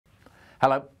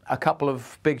Hello. A couple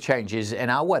of big changes in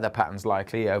our weather patterns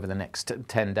likely over the next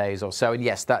 10 days or so. And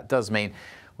yes, that does mean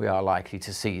we are likely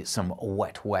to see some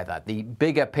wet weather. The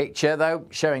bigger picture, though,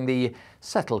 showing the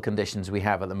settled conditions we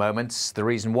have at the moment. The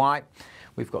reason why?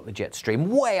 We've got the jet stream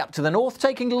way up to the north,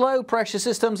 taking low pressure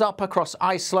systems up across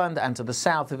Iceland and to the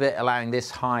south of it, allowing this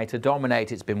high to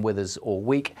dominate. It's been with us all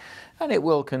week and it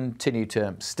will continue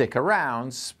to stick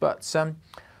around, but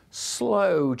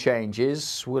slow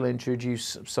changes will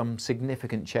introduce some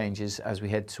significant changes as we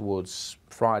head towards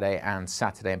Friday and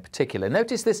Saturday in particular.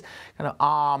 Notice this kind of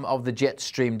arm of the jet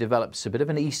stream develops a bit of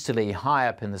an easterly high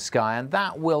up in the sky, and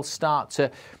that will start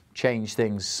to change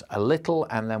things a little,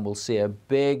 and then we'll see a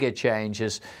bigger change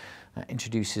as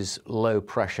introduces low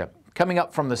pressure coming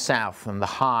up from the south, and the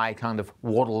high kind of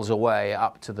waddles away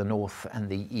up to the north and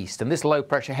the east. And this low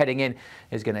pressure heading in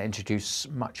is going to introduce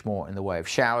much more in the way of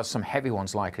showers, some heavy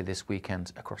ones likely this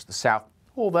weekend across the south,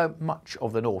 although much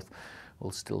of the north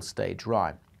will still stay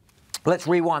dry. Let's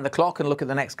rewind the clock and look at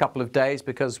the next couple of days,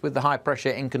 because with the high pressure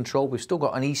in control, we've still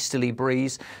got an easterly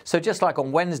breeze. So just like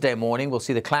on Wednesday morning, we'll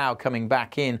see the cloud coming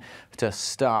back in to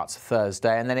start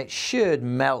Thursday, and then it should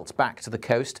melt back to the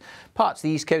coast. Parts of the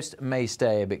east coast may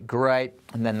stay a bit grey,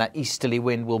 and then that easterly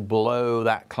wind will blow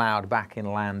that cloud back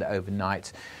inland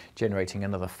overnight, generating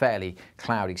another fairly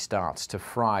cloudy start to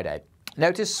Friday.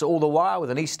 Notice all the while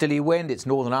with an easterly wind, it's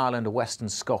Northern Ireland and Western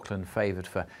Scotland favoured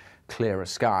for clearer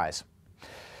skies.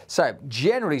 So,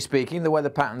 generally speaking, the weather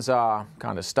patterns are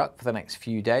kind of stuck for the next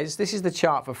few days. This is the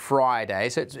chart for Friday.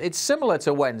 So it's similar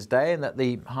to Wednesday in that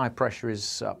the high pressure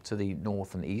is up to the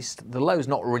north and east. The low's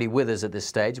not really with us at this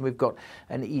stage, and we've got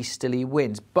an easterly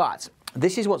wind. But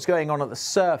this is what's going on at the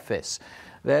surface.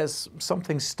 There's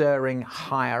something stirring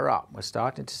higher up. We're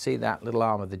starting to see that little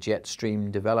arm of the jet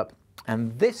stream develop.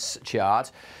 And this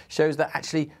chart shows that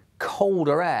actually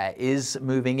colder air is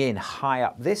moving in high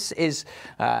up. This is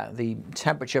the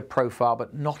temperature profile,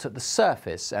 but not at the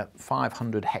surface, at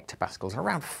 500 hectopascals,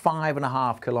 around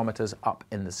 5.5 kilometers up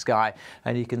in the sky.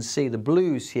 And you can see the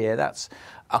blues here. That's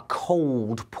a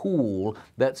cold pool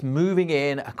that's moving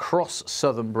in across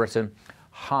southern Britain,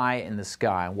 high in the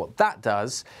sky. And what that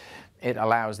does, it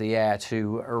allows the air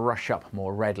to rush up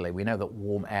more readily. We know that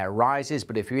warm air rises,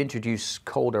 but if you introduce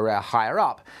colder air higher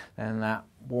up, then that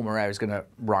warmer air is going to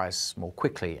rise more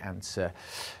quickly, and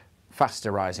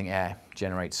faster rising air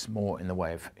generates more in the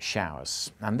way of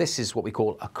showers. And this is what we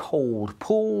call a cold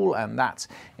pool, and that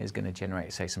is going to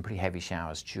generate, say, some pretty heavy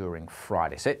showers during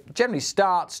Friday. So it generally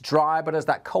starts dry, but as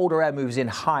that colder air moves in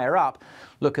higher up,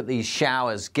 look at these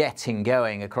showers getting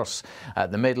going across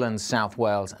the Midlands, South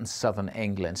Wales and southern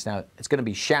England. Now, it's going to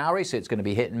be showery, so it's going to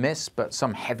be hit and miss, but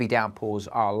some heavy downpours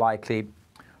are likely,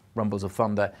 rumbles of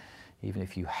thunder, even a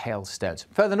few hailstones.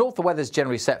 Further north, the weather's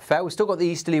generally set fair. We've still got the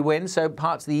easterly wind, so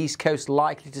parts of the east coast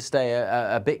likely to stay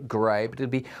a bit grey, but it'll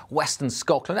be western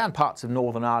Scotland and parts of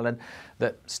Northern Ireland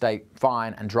that stay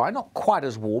fine and dry. Not quite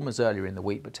as warm as earlier in the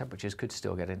week, but temperatures could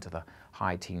still get into the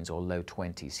high teens or low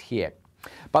 20s here.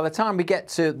 By the time we get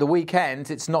to the weekend,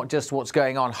 it's not just what's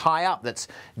going on high up that's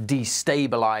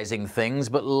destabilising things,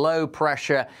 but low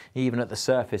pressure, even at the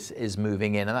surface, is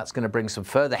moving in. And that's going to bring some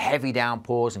further heavy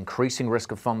downpours, increasing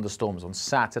risk of thunderstorms on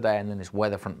Saturday. And then this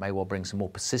weather front may well bring some more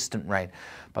persistent rain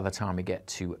by the time we get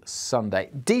to Sunday.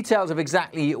 Details of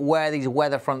exactly where these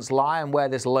weather fronts lie and where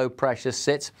this low pressure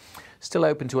sits, still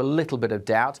open to a little bit of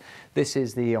doubt. This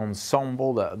is the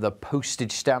ensemble, the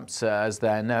postage stamps as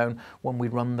they're known, when we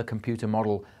run the computer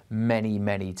model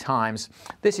many times.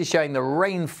 This is showing the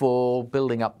rainfall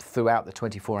building up throughout the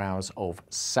 24 hours of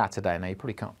Saturday. Now, you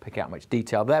probably can't pick out much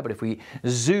detail there, but if we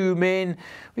zoom in,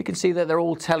 we can see that they're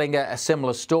all telling a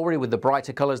similar story, with the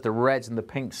brighter colours, the reds and the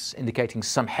pinks, indicating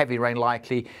some heavy rain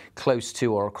likely close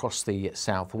to or across the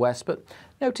southwest. But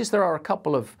notice there are a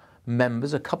couple of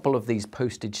members, a couple of these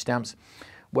postage stamps,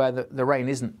 where the rain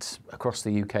isn't across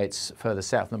the UK, it's further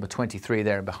south, number 23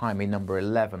 there, and behind me number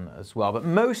 11 as well. But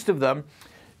most of them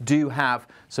do have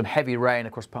some heavy rain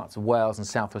across parts of Wales and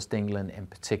southwest England in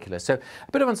particular. So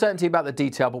a bit of uncertainty about the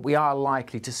detail, but we are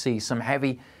likely to see some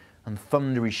heavy and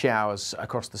thundery showers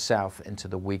across the south into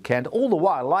the weekend. All the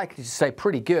while likely to stay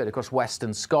pretty good across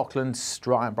western Scotland,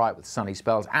 dry and bright with sunny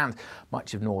spells, and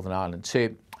much of Northern Ireland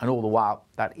too. And all the while,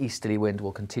 that easterly wind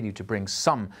will continue to bring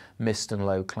some mist and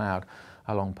low cloud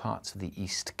along parts of the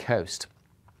east coast.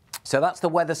 So that's the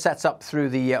weather set up through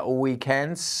the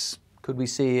weekends. Could we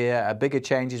see a bigger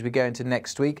change as we go into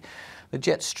next week? The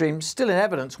jet stream still in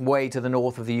evidence way to the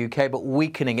north of the UK, but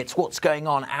weakening. It's what's going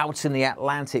on out in the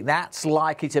Atlantic. That's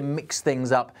likely to mix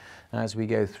things up as we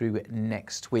go through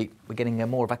next week. We're getting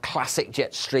more of a classic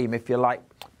jet stream, if you like,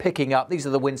 picking up. These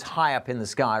are the winds high up in the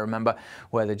sky, remember,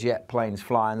 where the jet planes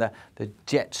fly, and the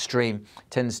jet stream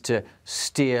tends to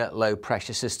steer low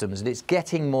pressure systems, and it's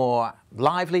getting more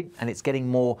lively and it's getting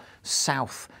more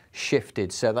south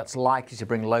shifted, so that's likely to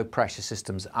bring low pressure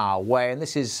systems our way. And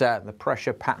this is the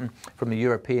pressure pattern from the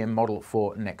European model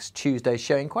for next Tuesday,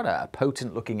 showing quite a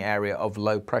potent looking area of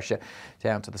low pressure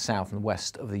down to the south and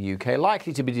west of the UK,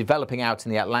 likely to be developing out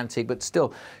in the Atlantic, but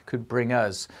still could bring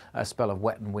us a spell of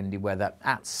wet and windy weather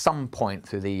at some point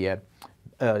through the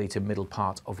early to middle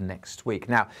part of next week.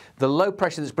 Now, the low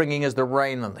pressure that's bringing us the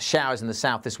rain and the showers in the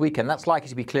south this weekend, that's likely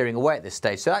to be clearing away at this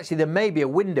stage. So actually there may be a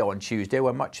window on Tuesday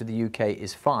where much of the UK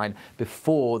is fine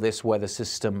before this weather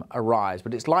system arrives.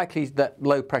 But it's likely that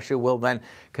low pressure will then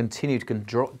continue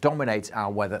to dominate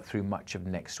our weather through much of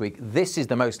next week. This is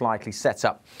the most likely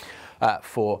setup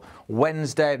for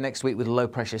Wednesday of next week, with low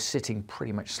pressure sitting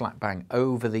pretty much slap bang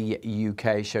over the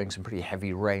UK, showing some pretty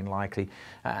heavy rain likely.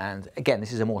 And again,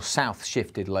 this is a more south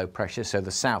shifted low pressure, so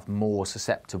the south more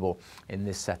susceptible in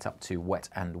this setup to wet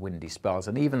and windy spells.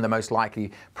 And even the most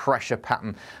likely pressure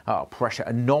pattern, pressure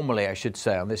anomaly I should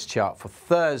say, on this chart for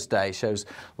Thursday shows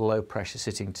low pressure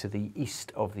sitting to the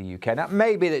east of the UK. Now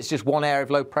maybe it's just one area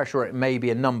of low pressure, or it may be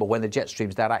a number. When the jet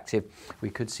stream's that active, we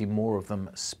could see more of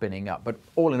them spinning up. But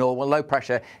all in all, when low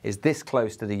pressure is this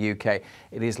close to the UK,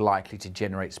 it is likely to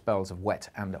generate spells of wet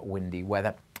and windy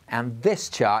weather. And this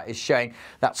chart is showing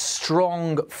that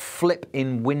strong flip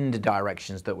in wind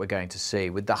directions that we're going to see.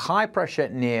 With the high pressure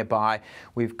nearby,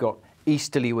 we've got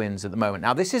easterly winds at the moment.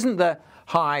 Now, this isn't the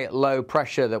high-low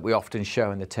pressure that we often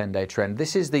show in the 10-day trend.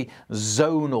 This is the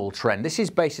zonal trend. This is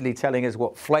basically telling us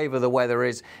what flavour the weather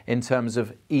is in terms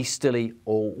of easterly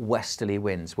or westerly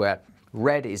winds, where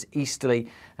red is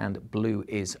easterly and blue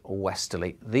is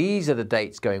westerly. These are the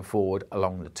dates going forward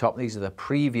along the top. These are the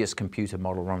previous computer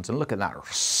model runs. And look at that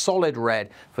solid red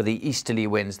for the easterly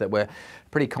winds that we're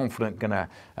pretty confident going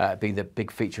to be the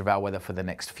big feature of our weather for the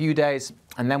next few days.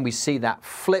 And then we see that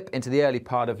flip into the early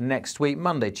part of next week,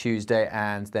 Monday, Tuesday,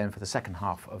 and then for the second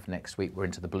half of next week, we're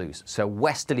into the blues. So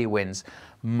westerly winds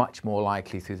much more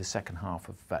likely through the second half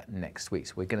of next week.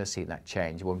 So we're going to see that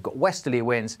change. When we've got westerly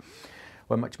winds,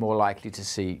 we're much more likely to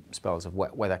see spells of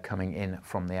wet weather coming in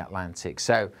from the Atlantic.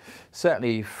 So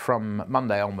certainly from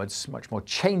Monday onwards, much more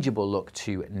changeable look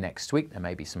to next week. There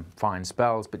may be some fine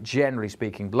spells, but generally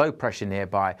speaking, low pressure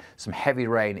nearby, some heavy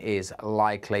rain is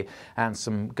likely, and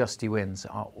some gusty winds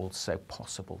are also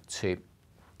possible too.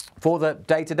 For the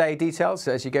day-to-day details,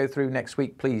 as you go through next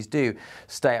week, please do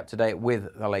stay up to date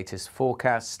with the latest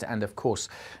forecast. And of course,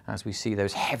 as we see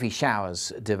those heavy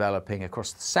showers developing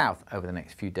across the south over the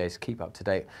next few days, keep up to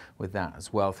date with that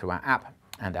as well through our app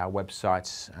and our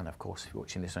websites. And of course, if you're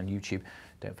watching this on YouTube,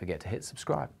 don't forget to hit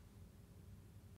subscribe.